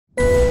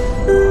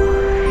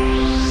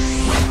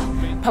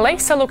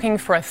Police are looking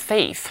for a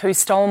thief who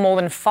stole more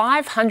than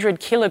 500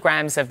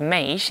 kilograms of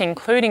meat,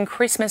 including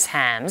Christmas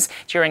hams,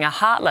 during a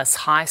heartless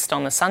heist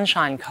on the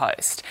Sunshine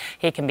Coast.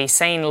 He can be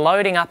seen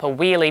loading up a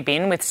wheelie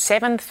bin with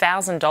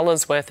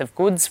 $7,000 worth of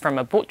goods from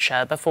a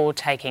butcher before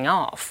taking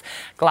off.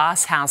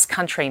 Glasshouse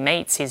Country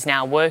Meats is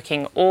now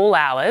working all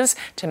hours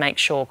to make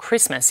sure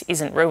Christmas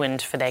isn't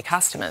ruined for their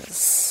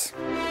customers.